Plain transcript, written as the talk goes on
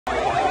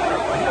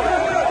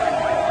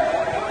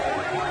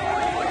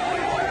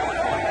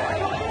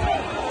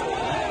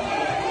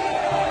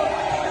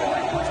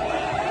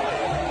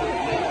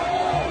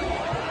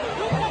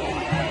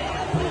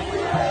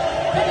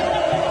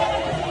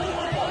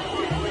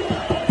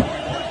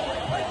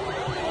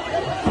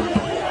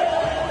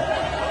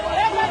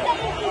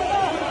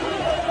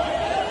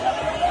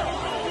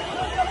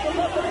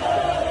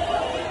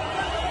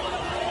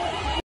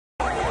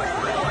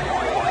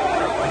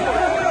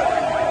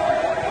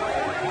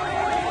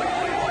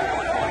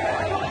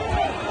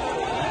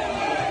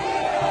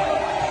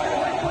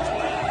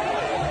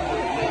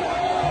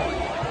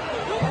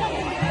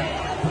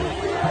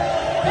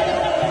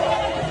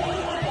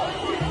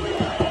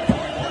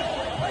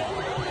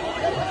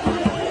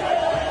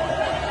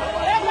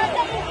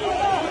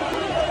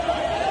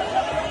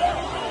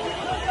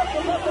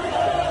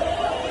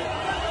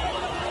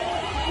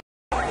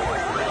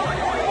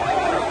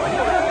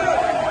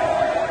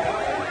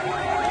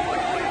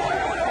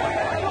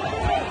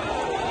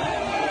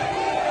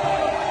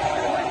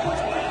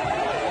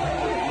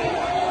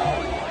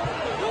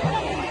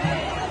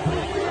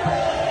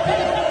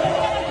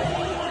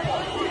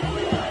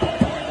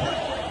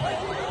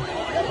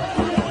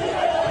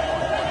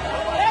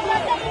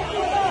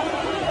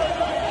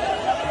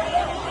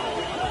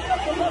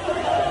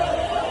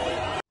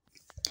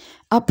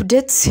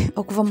Updates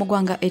okuva mu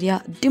ggwanga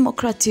erya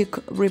Democratic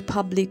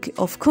Republic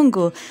of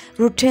Congo.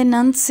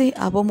 Lieutenants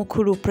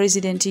ab'omukulu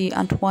President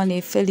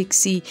Antoine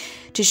Felix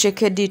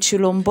Tshisekedi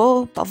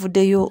Tshilombo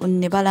bavuddeyo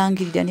ne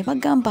balangirira ne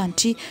bagamba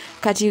nti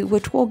kati we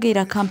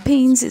twogera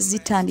campaigns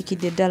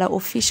zitandikidde ddala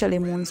officially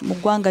mu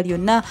ggwanga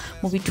lyonna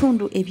mu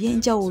bitundu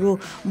eby'enjawulo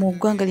mu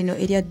ggwanga lino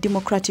erya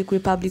Democratic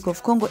Republic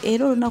of Congo.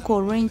 Era olunaku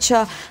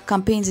olw'enkya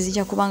campaigns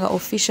zijja kubanga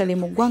officially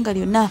mu ggwanga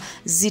lyonna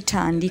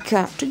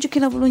zitandika.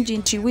 Tujjukira bulungi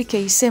nti wiiki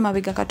eyise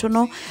mabega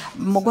katono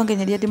mu ggwanga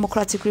lino erya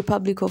Democratic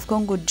Republic of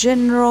Congo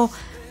General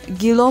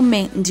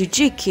Guillaume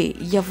Ndjike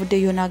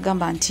yavuddeyo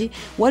n'agamba nti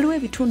waliwo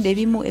ebitundu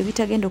ebimu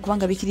ebitagenda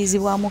okubanga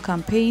bikirizibwamu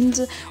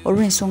campaigns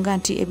olw'ensonga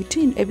nti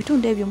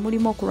ebitundu ebyo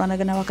mulimu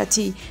okulwanagana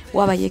wakati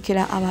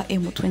w'abayekera aba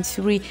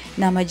M23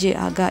 n'amagye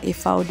aga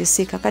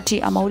FARDC.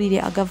 Kakati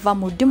amawulire agava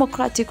mu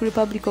Democratic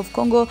Republic of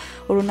Congo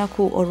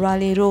olunaku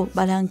olwaleero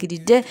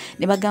balangiridde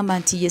ne bagamba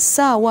nti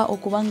yessaawa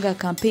okubanga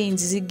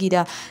campaigns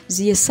zigira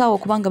yessaawa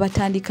okubanga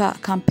batandika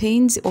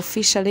campaigns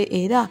officially,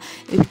 era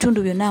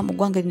ebitundu byonna mu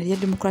ggwanga lino erya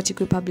Democratic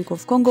Republic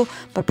of Congo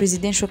ba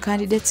presidential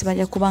candidates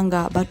bajja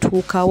kubanga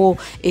batuukawo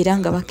era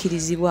nga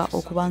bakirizibwa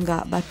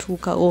okubanga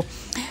batuukawo.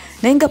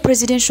 Nenga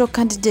presidential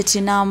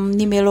candidate na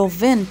numero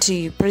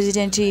 20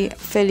 President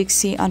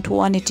Felix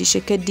Antoine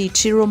Tshisekedi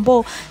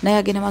Tshilombo naye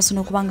agenda maaso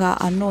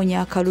n'okubanga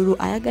anoonya akalulu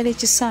ayagala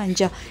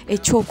ekisanja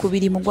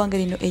ekyokubiri mu ggwanga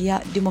lino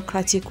erya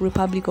Democratic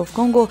Republic of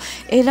Congo,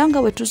 era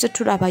nga bwe tuze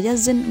tulaba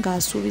yazze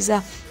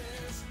ng'asuubiza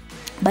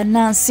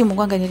bannansi mu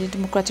ggwanga lya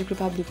Democratic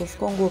Republic of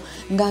Congo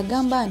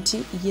ng'agamba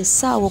nti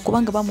yessaawa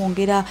okubanga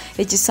bamwongera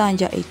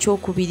ekisanja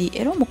ekyokubiri.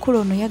 Era omukulu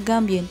ono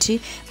yagambye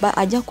nti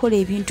ajja kukola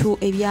ebintu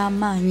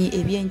eby'amaanyi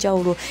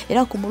eby'enjawulo,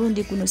 era ku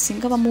mulundi guno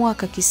singa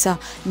bamuwakakisa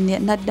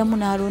n'addamu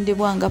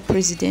n'alondebwa nga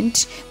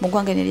president mu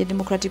ggwanga lya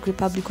Democratic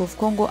Republic of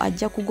Congo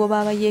ajja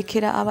kugoba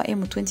abayeekera aba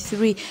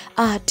M23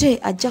 ate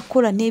ajja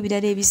kukola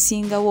n'ebirala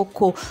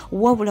ebisingawoko.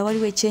 Wabula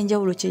waliwo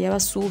ekyenjawulo kye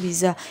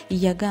yabasuubiza,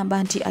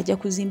 yagamba nti ajja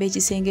kuzimba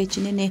ekisenge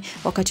ekinene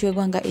wakati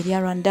w'eggwanga erya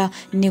Rwanda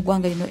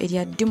n'eggwanga lino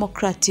erya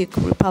Democratic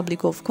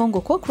Republic of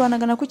Congo. Ko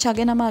kulwanagana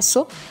kukyagenda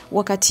maaso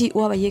wakati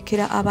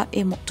w'abayeekera aba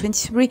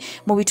M23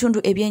 mu bitundu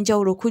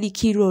eby'enjawulo kuli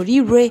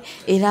Kilolirwe,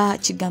 era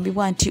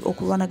kigambibwa nti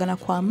okulwanagana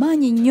kwa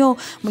maanyi nnyo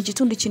mu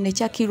kitundu kino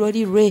ekya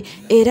Kilolirwe,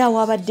 era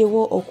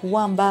wabaddewo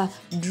okuwamba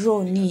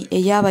drone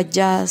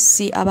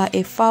ey'abajaasi aba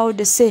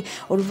FARDC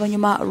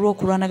oluvannyuma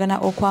lw'okulwanagana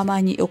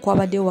okw'amaanyi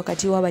okwabaddewo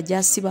wakati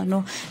w'abajaasi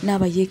bano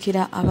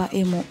n'abayeekera aba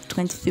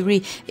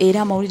M23.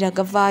 Era amawulire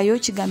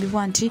agavaayo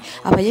kigambibwa nti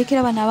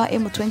abayeekera bano aba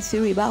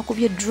M23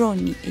 bakubye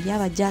drone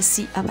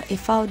ey'abajaasi aba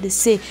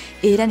FARDC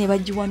era ne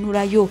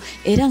bagiwanulayo,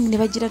 era ne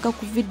bagiraga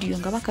ku video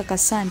nga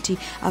bakakasa nti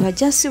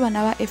abajaasi bano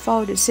aba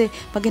FARDC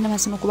bagenda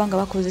maaso n'okubanga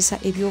bakozesa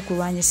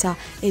ebyokulwanyisa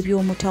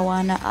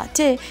eby'omutawaana,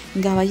 ate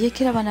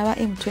ng'abayeekera bano aba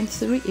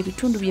M23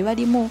 ebitundu bye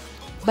balimu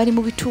bali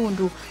mu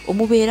bitundu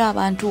omubeera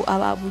abantu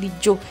aba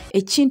bulijjo,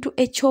 ekintu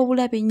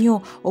ekyobulabe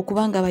nnyo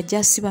okubanga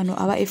abajaasi bano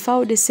aba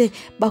FARDC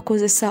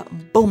bakozesa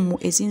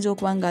bomu eziyinza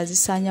okubanga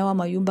zisaanyawo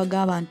amayumba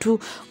g'abantu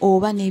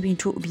oba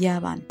n'ebintu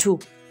by'abantu.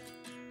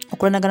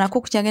 Okulwanagana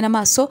ko kukyagenda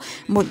maaso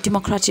mu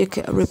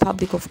Democratic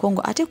Republic of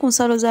Congo, ate ku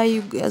nsalo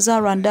za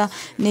Rwanda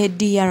ne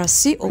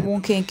DRC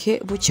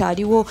obunkenke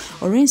bukyaliwo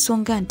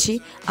olw'ensonga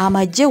nti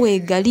amagye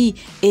weegali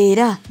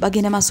era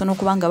bagenda maaso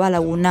n'okubanga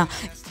balawuna.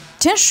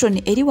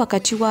 Tension eri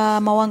wakati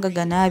wa mawanga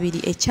gano abiri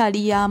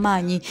ekyali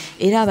y'amaanyi,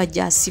 era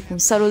abajaasi ku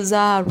nsalo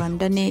za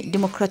Rwanda ne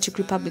Democratic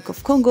Republic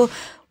of Congo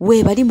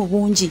we bali mu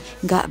bungi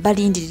nga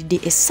balindiridde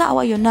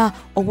essaawa yonna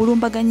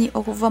obulumbaganyi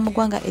okuva mu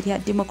ggwanga erya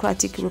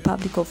Democratic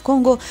Republic of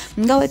Congo,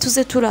 nga we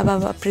tuze tulaba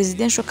ba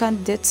presidential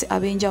candidates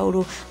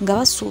ab'enjawulo nga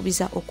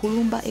basuubiza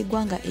okulumba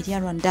eggwanga erya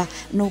Rwanda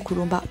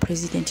n'okulumba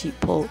President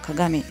Paul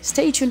Kagame.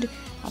 Stay tuned,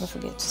 don't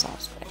forget to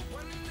subscribe.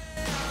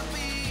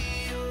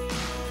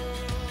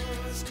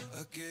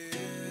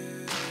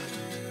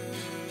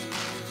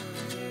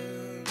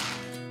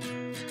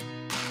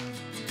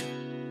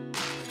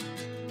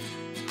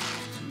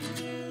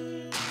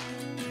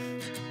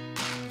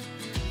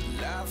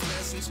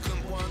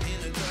 Come one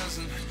in a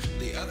dozen,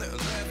 the other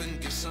 11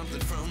 get something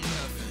from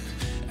nothing.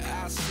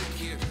 I sit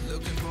here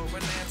looking for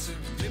an answer.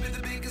 Maybe the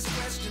biggest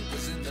question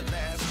was in the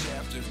last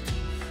chapter.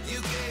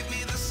 You gave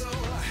me the soul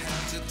I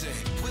have today.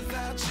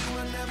 Without you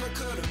I never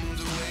could have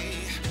moved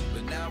away.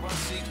 But now I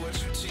see what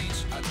you teach.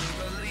 I do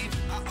believe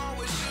I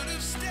always should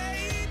have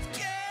stayed.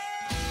 Yeah.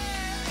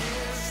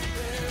 Is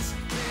this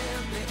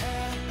really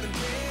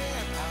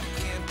happening? I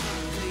can't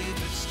believe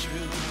it's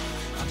true.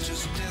 I'm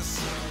just as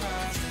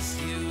surprised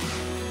as you.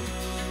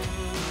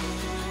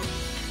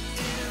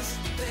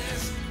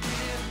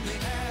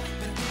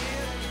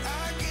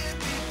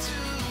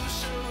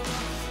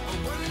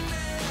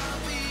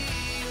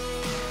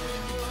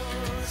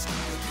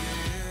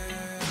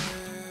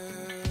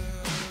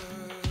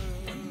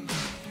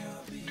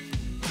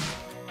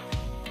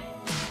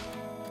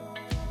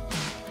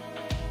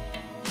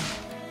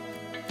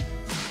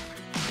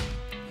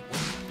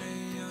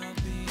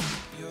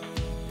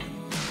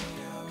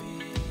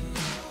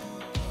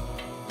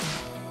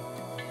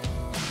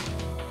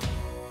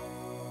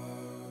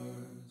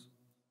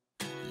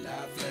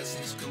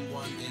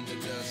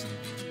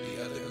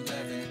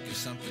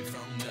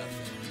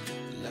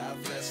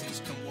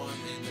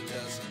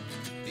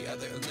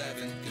 other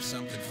 11 give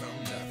something from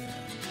nothing.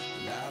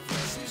 Life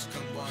lessons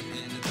come one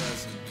in a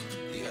dozen.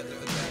 The other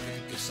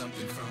 11 give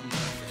something from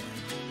nothing.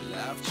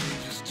 Life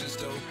changes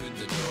just open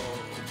the door.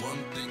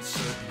 One thing's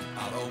certain,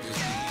 I'll always be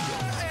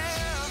yours.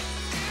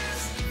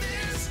 Is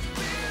this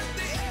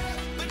really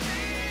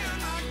happening?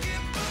 I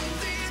can't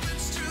believe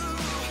it's true.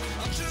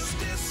 I'm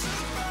just as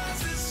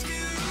surprised as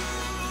you.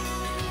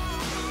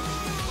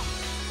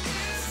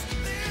 Is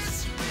this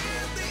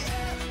really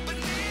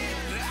happening?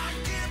 I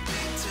can't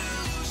be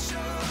too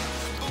sure,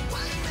 but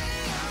one day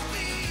I'll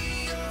be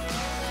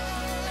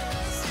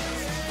yours.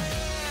 Yeah.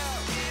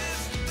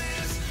 Is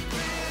this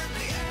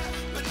really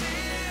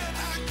happening?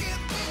 I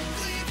can't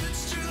believe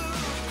it's true.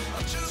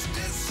 I'm just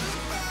as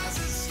surprised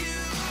as you.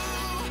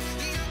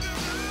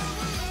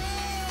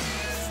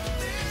 Is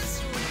this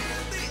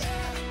really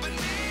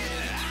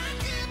happening? I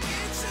can't be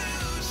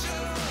too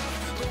sure,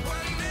 but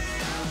one day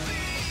I'll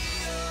be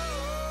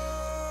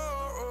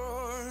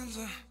yours.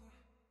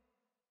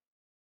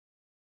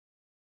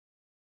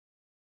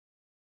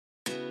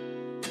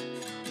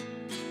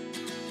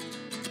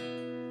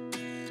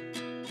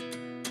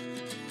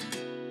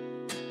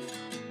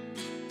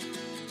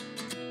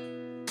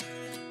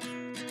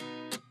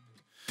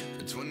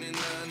 At 29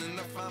 and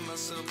I find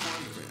myself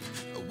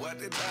wondering what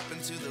did happen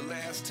to the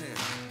last 10.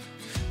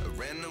 I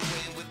ran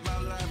away with my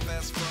life,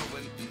 fast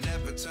forward,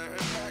 never turn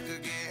back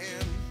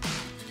again.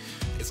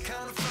 It's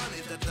kind of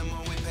funny that the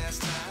more we pass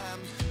time,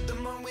 the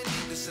more we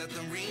need to set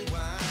the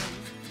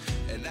rewind.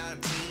 And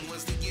 19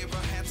 was the year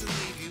I had to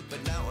leave you,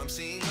 but now